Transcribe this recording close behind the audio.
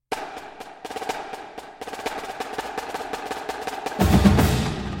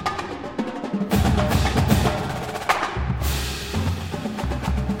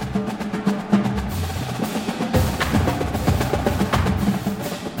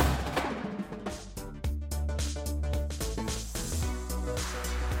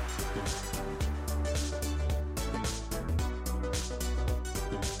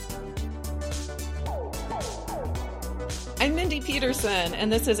I'm Mindy Peterson,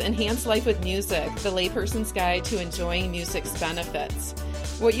 and this is Enhanced Life with Music, the layperson's guide to enjoying music's benefits.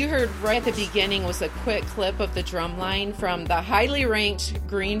 What you heard right at the beginning was a quick clip of the drumline from the highly ranked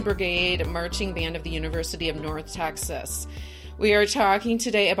Green Brigade Marching Band of the University of North Texas. We are talking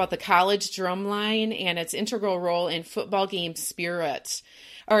today about the college drumline and its integral role in football game spirit.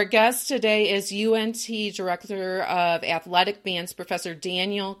 Our guest today is UNT Director of Athletic Bands, Professor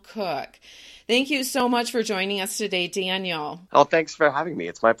Daniel Cook. Thank you so much for joining us today, Daniel. Oh, thanks for having me.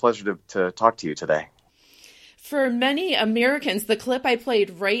 It's my pleasure to talk to you today. For many Americans, the clip I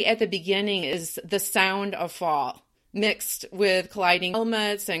played right at the beginning is the sound of fall, mixed with colliding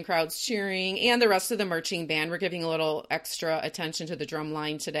helmets and crowds cheering, and the rest of the marching band. We're giving a little extra attention to the drum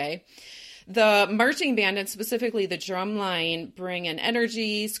line today. The marching band, and specifically the drum line, bring an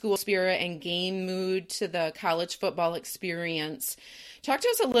energy, school spirit, and game mood to the college football experience. Talk to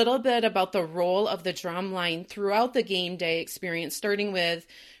us a little bit about the role of the drum line throughout the game day experience, starting with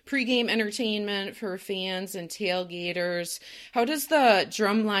pregame entertainment for fans and tailgaters. How does the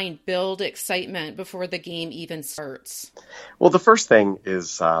drum line build excitement before the game even starts? Well, the first thing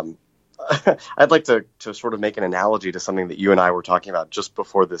is I'd like to sort of make an analogy to something that you and I were talking about just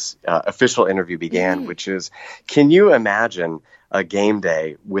before this official interview began, which is, can you imagine a game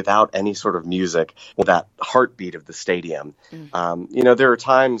day without any sort of music, or that heartbeat of the stadium? There are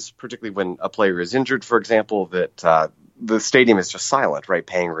times, particularly when a player is injured, for example, that the stadium is just silent, right,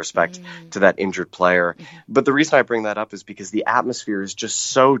 paying respect to that injured player. But the reason I bring that up is because the atmosphere is just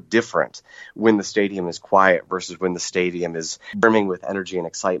so different when the stadium is quiet versus when the stadium is brimming with energy and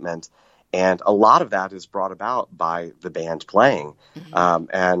excitement. And a lot of that is brought about by the band playing.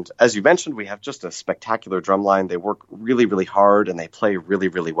 And as you mentioned, we have just a spectacular drum line. They work really, really hard and they play really,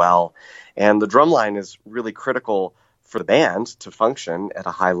 really well. And the drum line is really critical for the band to function at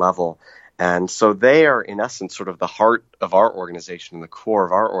a high level. And so they are, in essence, sort of the heart of our organization, the core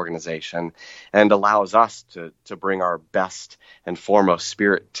of our organization, and allows us to bring our best and foremost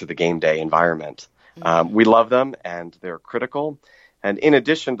spirit to the game day environment. We love them and they're critical. And in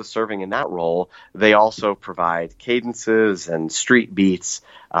addition to serving in that role, they also provide cadences and street beats,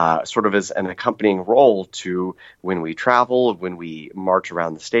 sort of as an accompanying role to when we travel, when we march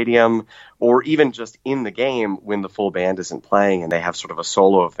around the stadium, or even just in the game when the full band isn't playing and they have sort of a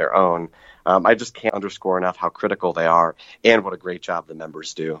solo of their own. I just can't underscore enough how critical they are and what a great job the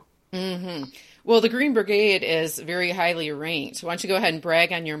members do. Well, the Green Brigade is very highly ranked. Why don't you go ahead and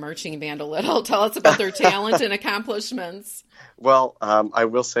brag on your marching band a little? Tell us about their talent and accomplishments. Well, I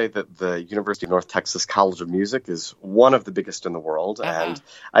will say that the University of North Texas College of Music is one of the biggest in the world. And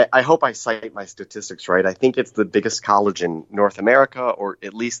I hope I cite my statistics right. I think it's the biggest college in North America, or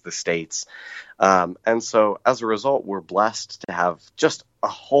at least the States. And so as a result, we're blessed to have just a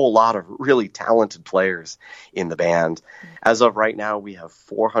whole lot of really talented players in the band. As of right now, we have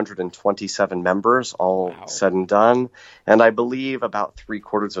 427 members, all said and done. And I believe about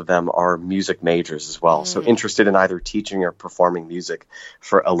 3/4 of them are music majors as well. So interested in either teaching or performing music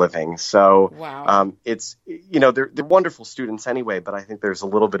for a living. So it's, they're wonderful students anyway, but I think there's a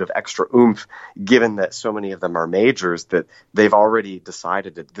little bit of extra oomph given that so many of them are majors that they've already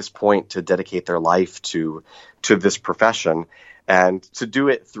decided at this point to dedicate their life to this profession. And to do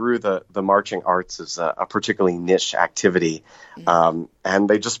it through the marching arts is a particularly niche activity. And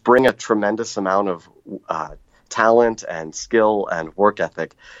they just bring a tremendous amount of talent and skill and work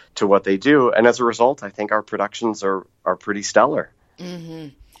ethic to what they do. And as a result, I think our productions are pretty stellar.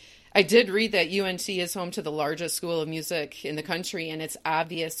 I did read that UNT is home to the largest school of music in the country, and it's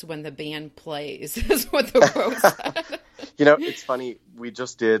obvious when the band plays, is what the quote said. It's funny. We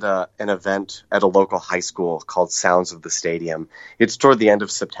just did an event at a local high school called Sounds of the Stadium. It's toward the end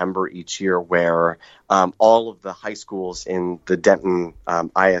of September each year where all of the high schools in the Denton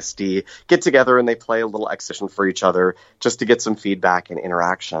ISD get together and they play a little exhibition for each other just to get some feedback and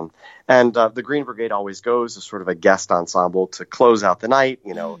interaction. And the Green Brigade always goes as sort of a guest ensemble to close out the night,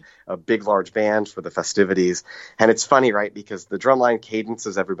 a big, large band for the festivities. And it's funny, right, because the drumline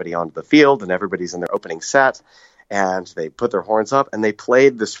cadences everybody onto the field and everybody's in their opening set. And they put their horns up, and they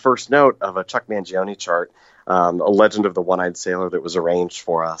played this first note of a Chuck Mangione chart, a Legend of the One-Eyed Sailor that was arranged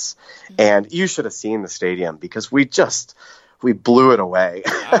for us. And you should have seen the stadium because we blew it away.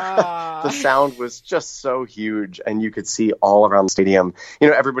 The sound was just so huge, and you could see all around the stadium.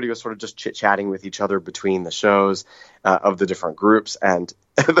 Everybody was sort of just chit-chatting with each other between the shows of the different groups. And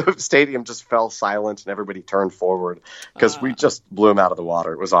the stadium just fell silent and everybody turned forward because we just blew them out of the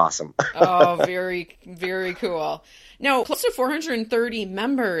water. It was awesome. Oh, very, very cool. Now, close to 430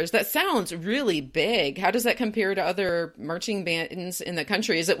 members. That sounds really big. How does that compare to other marching bands in the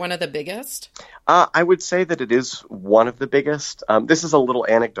country? Is it one of the biggest? I would say that it is one of the biggest. This is a little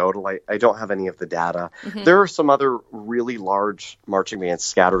anecdotal. I don't have any of the data. There are some other really large marching bands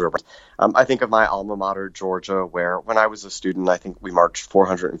scattered around. I think of my alma mater, Georgia, where when I was a student, I think we marched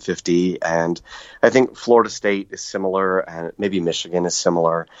 450. And I think Florida State is similar, and maybe Michigan is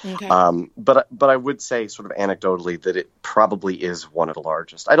similar. Okay. But I would say sort of anecdotally that it probably is one of the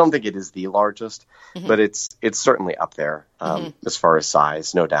largest. I don't think it is the largest, but it's certainly up there as far as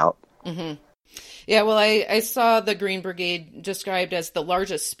size, no doubt. Yeah, well, I saw the Green Brigade described as the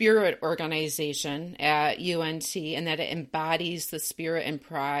largest spirit organization at UNT, and that it embodies the spirit and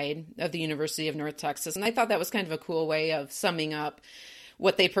pride of the University of North Texas. And I thought that was kind of a cool way of summing up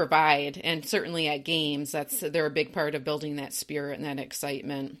what they provide. And certainly at games, they're a big part of building that spirit and that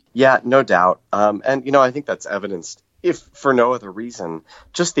excitement. Yeah, no doubt. And, I think that's evidenced, if for no other reason,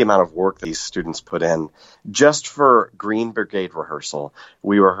 just the amount of work that these students put in. Just for Green Brigade rehearsal,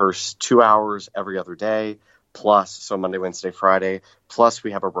 we rehearse 2 hours every other day, plus, so Monday, Wednesday, Friday, plus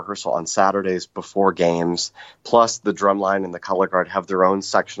we have a rehearsal on Saturdays before games, plus the drumline and the color guard have their own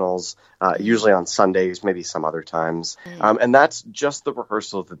sectionals, usually on Sundays, maybe some other times. And that's just the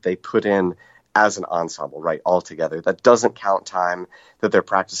rehearsal that they put in as an ensemble, right, all together. That doesn't count time that they're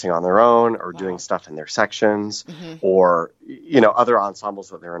practicing on their own or doing stuff in their sections or, other ensembles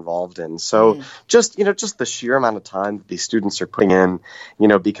that they're involved in. So just the sheer amount of time that these students are putting in,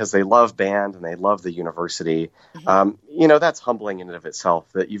 because they love band and they love the university, that's humbling in and of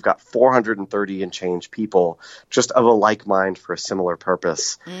itself, that you've got 430 and change people just of a like mind for a similar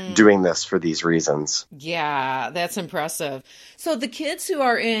purpose doing this for these reasons. Yeah, that's impressive. So the kids who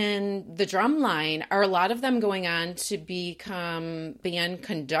are in the drum line, are a lot of them going on to become band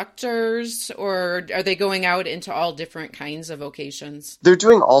conductors, or are they going out into all different kinds of vocations? They're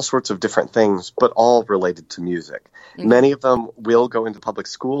doing all sorts of different things, but all related to music. Many of them will go into public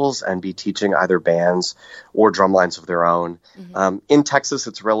schools and be teaching either bands or drum lines of their own. In Texas,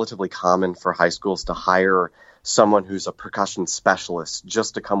 it's relatively common for high schools to hire someone who's a percussion specialist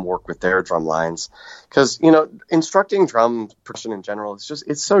just to come work with their drum lines. Because, instructing drum percussion in general,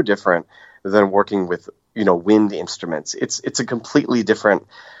 it's so different than working with, wind instruments. It's a completely different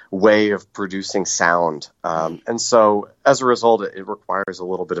way of producing sound. And so as a result, it requires a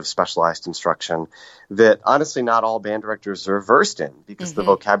little bit of specialized instruction that honestly not all band directors are versed in, because the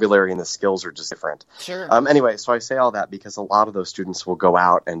vocabulary and the skills are just different. Sure. Anyway, so I say all that because a lot of those students will go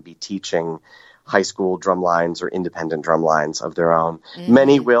out and be teaching high school drum lines or independent drum lines of their own.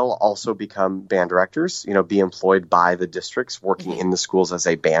 Many will also become band directors, be employed by the districts working in the schools as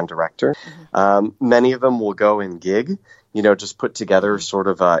a band director. Many of them will go and gig, just put together sort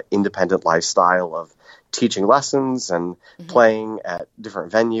of a independent lifestyle of teaching lessons and playing at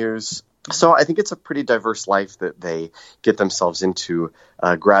different venues. So I think it's a pretty diverse life that they get themselves into,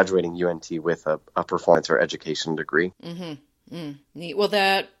 graduating UNT with a performance or education degree. Neat. Well,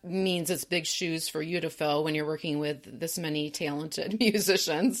 that means it's big shoes for you to fill when you're working with this many talented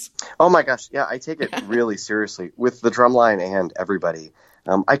musicians. Oh my gosh. Yeah, I take it really seriously with the drumline and everybody.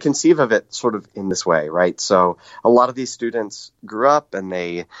 I conceive of it sort of in this way, right? So a lot of these students grew up and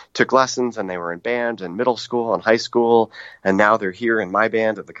they took lessons and they were in band in middle school and high school. And now they're here in my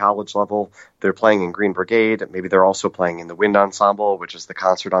band at the college level. They're playing in Green Brigade. Maybe they're also playing in the Wind Ensemble, which is the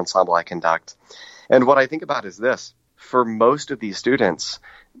concert ensemble I conduct. And what I think about is this. For most of these students,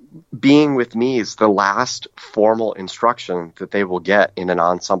 being with me is the last formal instruction that they will get in an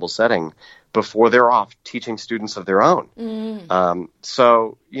ensemble setting before they're off teaching students of their own.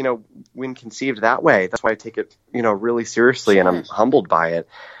 So, when conceived that way, that's why I take it, really seriously. And I'm humbled by it,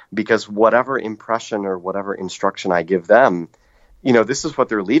 because whatever impression or whatever instruction I give them, this is what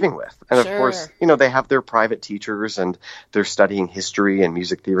they're leaving with. And of course, they have their private teachers and they're studying history and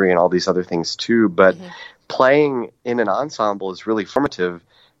music theory and all these other things too. But playing in an ensemble is really formative,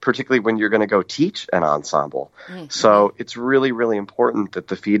 particularly when you're going to go teach an ensemble. So it's really, really important that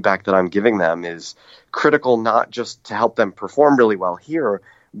the feedback that I'm giving them is critical, not just to help them perform really well here,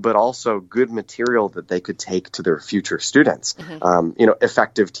 but also good material that they could take to their future students,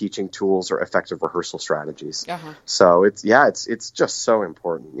 effective teaching tools or effective rehearsal strategies. So it's just so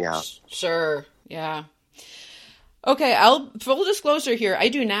important. Yeah. Sure. Yeah. Okay. Full disclosure here. I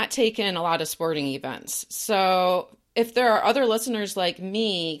do not take in a lot of sporting events. So if there are other listeners like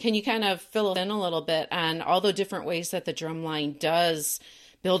me, can you kind of fill in a little bit on all the different ways that the drumline does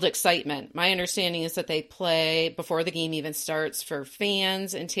build excitement. My understanding is that they play before the game even starts for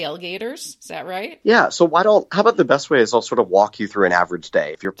fans and tailgaters. Is that right? Yeah. So how about the best way is I'll sort of walk you through an average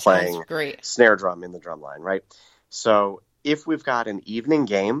day if you're playing snare drum in the drum line, right? So if we've got an evening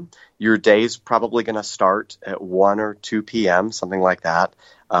game, your day's probably going to start at 1 or 2 p.m., something like that,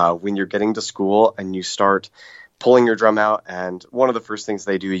 when you're getting to school and you start pulling your drum out. And one of the first things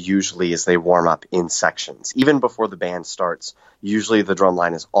they do usually is they warm up in sections. Even before the band starts, usually the drum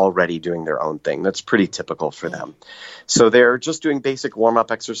line is already doing their own thing. That's pretty typical for them. So they're just doing basic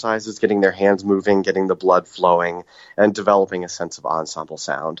warm-up exercises, getting their hands moving, getting the blood flowing, and developing a sense of ensemble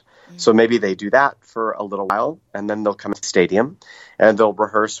sound. So maybe they do that for a little while, and then they'll come to the stadium, and they'll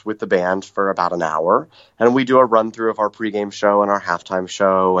rehearse with the band for about an hour. And we do a run-through of our pregame show and our halftime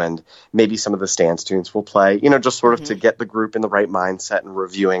show, and maybe some of the stands tunes we'll play, just sort of to get the group in the right mindset and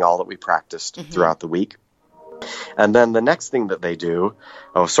reviewing all that we practiced throughout the week. And then the next thing that they do,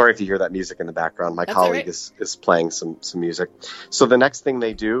 sorry if you hear that music in the background. My colleague is playing some music. So the next thing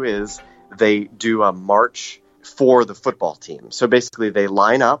they do is they do a march for the football team. So basically they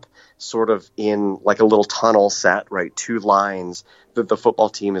line up sort of in like a little tunnel set, right? 2 lines that the football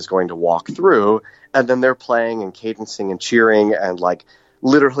team is going to walk through. And then they're playing and cadencing and cheering and like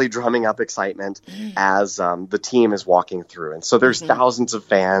literally drumming up excitement as the team is walking through. And so there's thousands of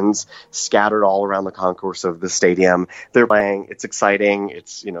fans scattered all around the concourse of the stadium. They're playing. It's exciting.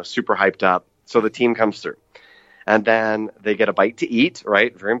 It's, super hyped up. So the team comes through. And then they get a bite to eat,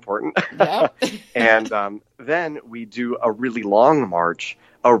 right? Very important. Yep. And then we do a really long march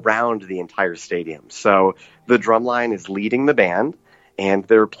around the entire stadium. So the drum line is leading the band, and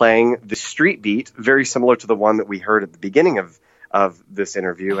they're playing the street beat, very similar to the one that we heard at the beginning of this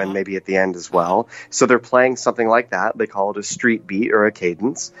interview and maybe at the end as well. So they're playing something like that. They call it a street beat or a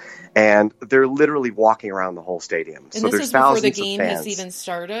cadence. And they're literally walking around the whole stadium. And so this there's is before the thousands game of fans. has even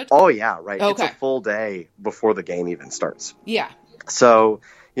started? Oh, yeah, right. Okay. It's a full day before the game even starts. Yeah. So,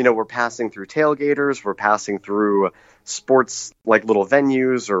 we're passing through tailgaters. We're passing through sports like little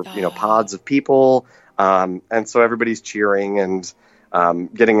venues or, pods of people. And so everybody's cheering and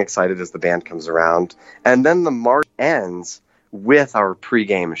getting excited as the band comes around. And then the march ends with our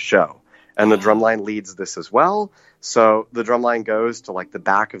pregame show. And the drumline leads this as well. So the drumline goes to like the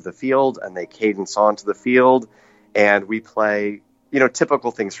back of the field and they cadence onto the field and we play,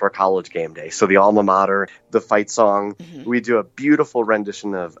 typical things for a college game day. So the alma mater, the fight song, we do a beautiful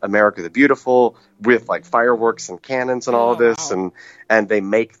rendition of America the Beautiful with like fireworks and cannons and all of this. Wow. And they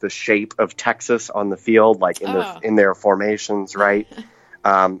make the shape of Texas on the field, like in their formations, right?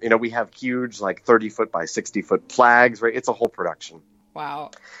 We have huge, like 30-foot by 60-foot flags, right? It's a whole production.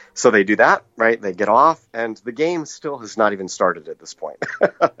 Wow. So they do that, right? They get off, and the game still has not even started at this point.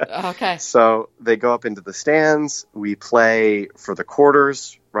 Okay. So they go up into the stands. We play for the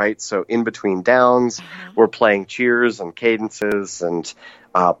quarters, right? So in between downs, we're playing cheers and cadences and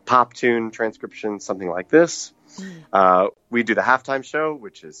pop tune transcriptions, something like this. We do the halftime show,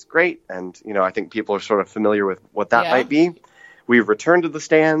 which is great. And, I think people are sort of familiar with what that might be. We return to the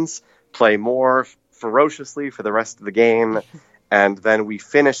stands, play more ferociously for the rest of the game, and then we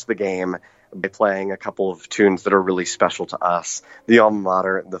finish the game by playing a couple of tunes that are really special to us, the alma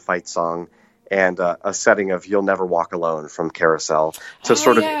mater, the fight song, and a setting of You'll Never Walk Alone from Carousel. To I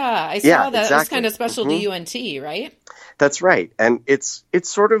saw that. Exactly. It's kind of special to UNT, right? That's right. And it's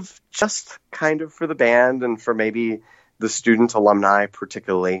sort of just kind of for the band and for maybe the student alumni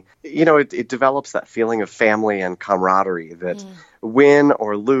particularly. It develops that feeling of family and camaraderie that win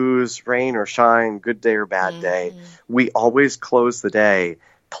or lose, rain or shine, good day or bad day, we always close the day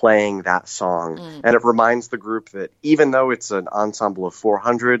playing that song. And it reminds the group that even though it's an ensemble of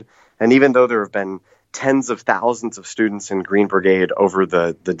 400, and even though there have been tens of thousands of students in Green Brigade over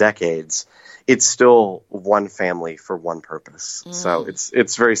the decades, it's still one family for one purpose. So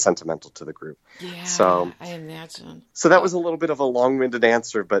it's very sentimental to the group. Yeah, so I imagine. So that was a little bit of a long-winded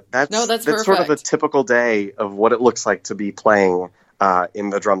answer, but that's sort of a typical day of what it looks like to be playing in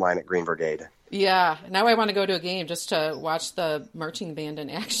the drumline at Green Brigade. Yeah, now I want to go to a game just to watch the marching band in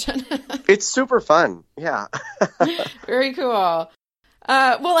action. It's super fun. Yeah. Very cool.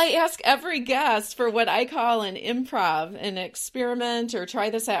 Well, I ask every guest for what I call an improv, an experiment, or try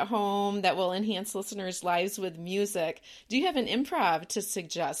this at home that will enhance listeners' lives with music. Do you have an improv to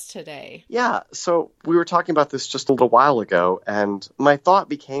suggest today? Yeah, so we were talking about this just a little while ago, and my thought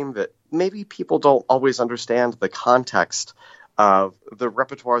became that maybe people don't always understand the context of the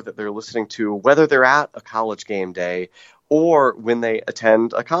repertoire that they're listening to, whether they're at a college game day or when they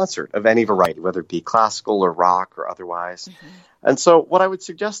attend a concert of any variety, whether it be classical or rock or otherwise. And so what I would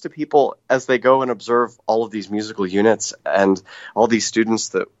suggest to people as they go and observe all of these musical units and all these students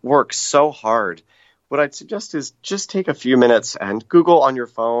that work so hard, what I'd suggest is just take a few minutes and Google on your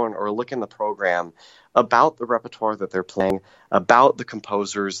phone or look in the program about the repertoire that they're playing, about the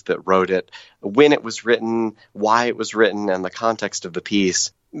composers that wrote it, when it was written, why it was written, and the context of the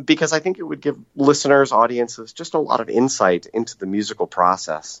piece. Because I think it would give listeners, audiences, just a lot of insight into the musical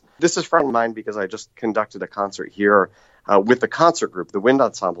process. This is front of mind because I just conducted a concert here with the concert group, the wind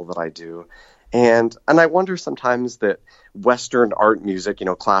ensemble that I do. And I wonder sometimes that Western art music,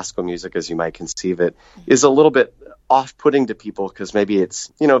 classical music as you might conceive it, is a little bit off-putting to people because maybe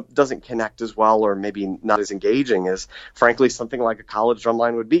it's, doesn't connect as well or maybe not as engaging as, frankly, something like a college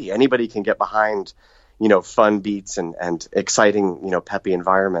drumline would be. Anybody can get behind fun beats and exciting, peppy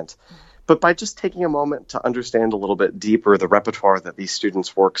environment. But by just taking a moment to understand a little bit deeper the repertoire that these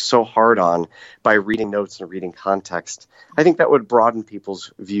students work so hard on by reading notes and reading context, I think that would broaden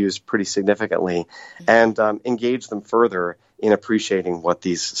people's views pretty significantly and engage them further in appreciating what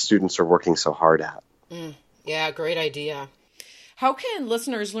these students are working so hard at. Yeah, great idea. How can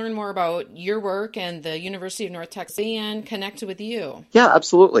listeners learn more about your work and the University of North Texas and connect with you? Yeah,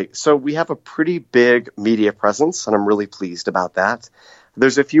 absolutely. So we have a pretty big media presence, and I'm really pleased about that.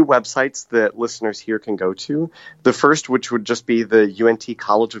 There's a few websites that listeners here can go to. The first, which would just be the UNT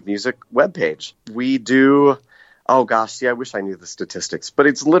College of Music webpage. We do, I wish I knew the statistics, but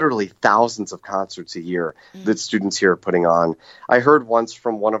it's literally thousands of concerts a year that students here are putting on. I heard once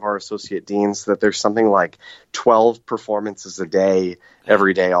from one of our associate deans that there's something like 12 performances a day,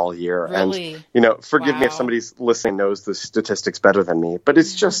 every day, all year. Really? And, forgive me if somebody's listening knows the statistics better than me, but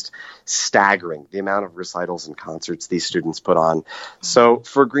it's just staggering, the amount of recitals and concerts these students put on. So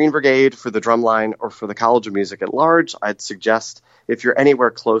for Green Brigade, for the Drumline, or for the College of Music at large, I'd suggest if you're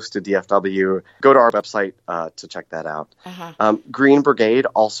anywhere close to DFW, go to our website to check that out. Green Brigade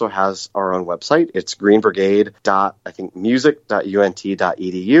also has our own website. It's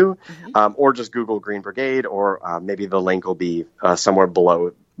greenbrigade.music.unt.edu, or just Google Green Brigade, or maybe the link will be somewhere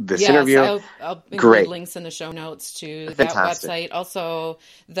below this interview. I'll include links in the show notes to that website. Also,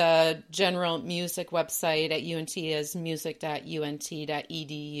 the general music website at UNT is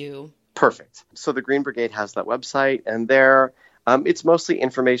music.unt.edu. Perfect. So the Green Brigade has that website, and there it's mostly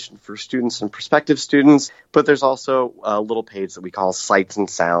information for students and prospective students, but there's also a little page that we call Sights and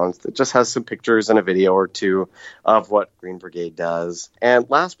Sounds that just has some pictures and a video or two of what Green Brigade does. And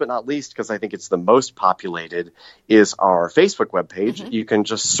last but not least, because I think it's the most populated, is our Facebook webpage. You can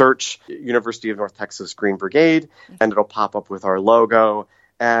just search University of North Texas Green Brigade, and it'll pop up with our logo.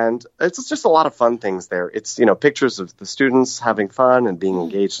 And it's just a lot of fun things there. It's, pictures of the students having fun and being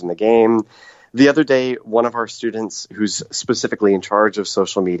engaged in the game. The other day, one of our students who's specifically in charge of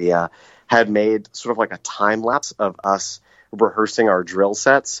social media had made sort of like a time lapse of us rehearsing our drill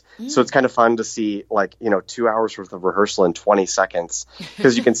sets. So it's kind of fun to see 2 hours worth of rehearsal in 20 seconds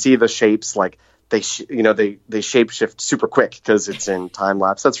because you can see the shapes they shape shift super quick because it's in time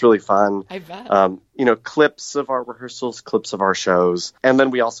lapse. That's really fun. I bet. Clips of our rehearsals, clips of our shows. And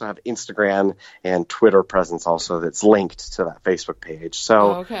then we also have Instagram and Twitter presence also that's linked to that Facebook page.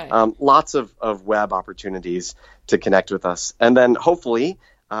 So lots of web opportunities to connect with us. And then hopefully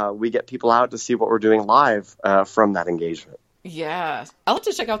we get people out to see what we're doing live from that engagement. Yeah. I'll have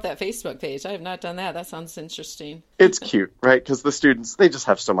to check out that Facebook page. I have not done that. That sounds interesting. It's cute, right? Because the students, they just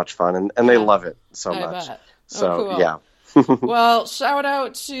have so much fun and they love it so much. Bet. So, cool. Yeah. Well, shout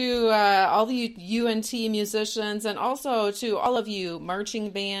out to all the UNT musicians and also to all of you marching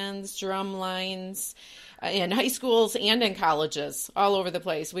bands, drum lines, in high schools and in colleges all over the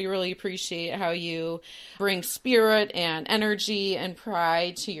place. We really appreciate how you bring spirit and energy and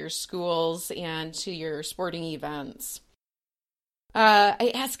pride to your schools and to your sporting events.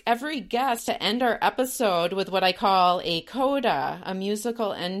 I ask every guest to end our episode with what I call a coda, a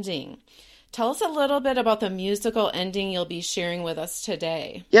musical ending. Tell us a little bit about the musical ending you'll be sharing with us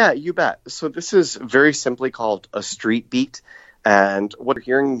today. Yeah, you bet. So this is very simply called a street beat. And what you're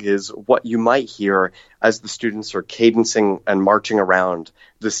hearing is what you might hear as the students are cadencing and marching around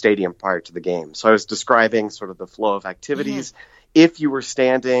the stadium prior to the game. So I was describing sort of the flow of activities. If you were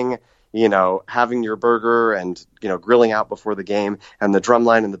standing, having your burger and, grilling out before the game and the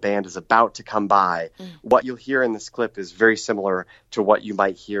drumline and the band is about to come by, what you'll hear in this clip is very similar to what you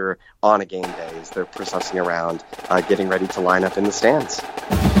might hear on a game day as they're processing around, getting ready to line up in the stands.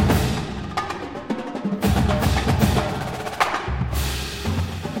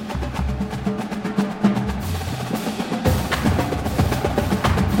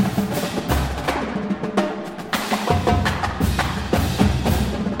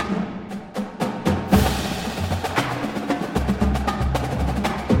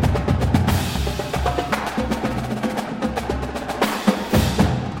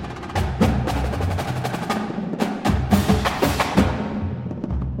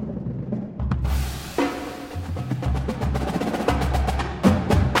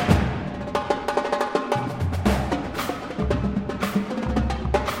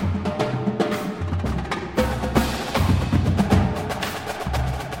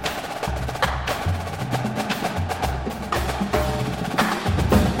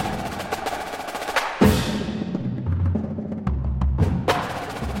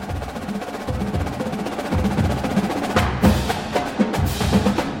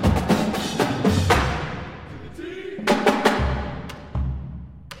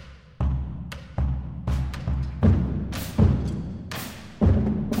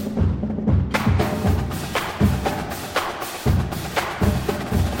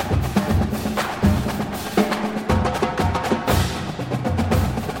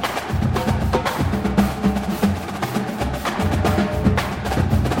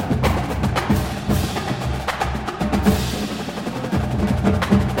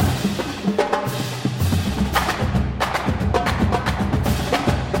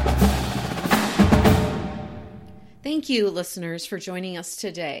 thank you, listeners, for joining us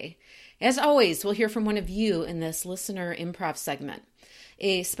today. As always, we'll hear from one of you in this listener improv segment.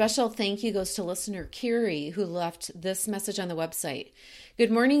 A special thank you goes to listener Carrie, who left this message on the website. Good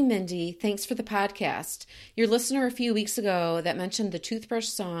morning, Mindy. Thanks for the podcast. Your listener a few weeks ago that mentioned the toothbrush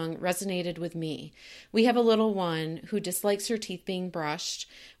song resonated with me. We have a little one who dislikes her teeth being brushed.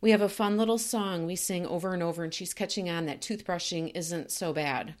 We have a fun little song we sing over and over, and she's catching on that toothbrushing isn't so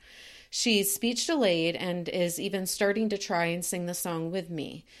bad. She's speech delayed and is even starting to try and sing the song with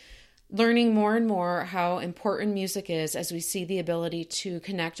me. Learning more and more how important music is as we see the ability to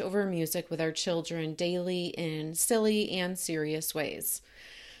connect over music with our children daily in silly and serious ways.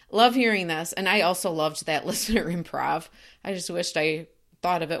 Love hearing this, and I also loved that listener improv. I just wished I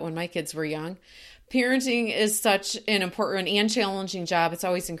thought of it when my kids were young. Parenting is such an important and challenging job. It's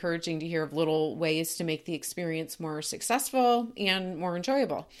always encouraging to hear of little ways to make the experience more successful and more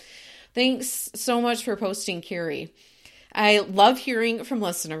enjoyable. Thanks so much for posting, Carrie. I love hearing from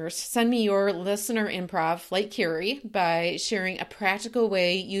listeners. Send me your listener improv, like Carrie, by sharing a practical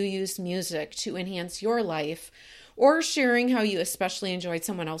way you use music to enhance your life, or sharing how you especially enjoyed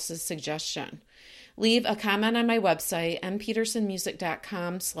someone else's suggestion. Leave a comment on my website,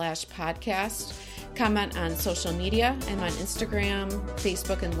 mpetersonmusic.com/podcast. Comment on social media. I'm on Instagram,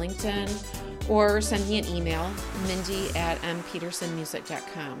 Facebook, and LinkedIn. Or send me an email,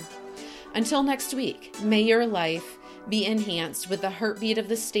 mindy@mpetersonmusic.com. Until next week, may your life be enhanced with the heartbeat of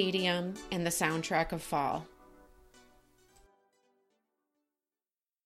the stadium and the soundtrack of fall.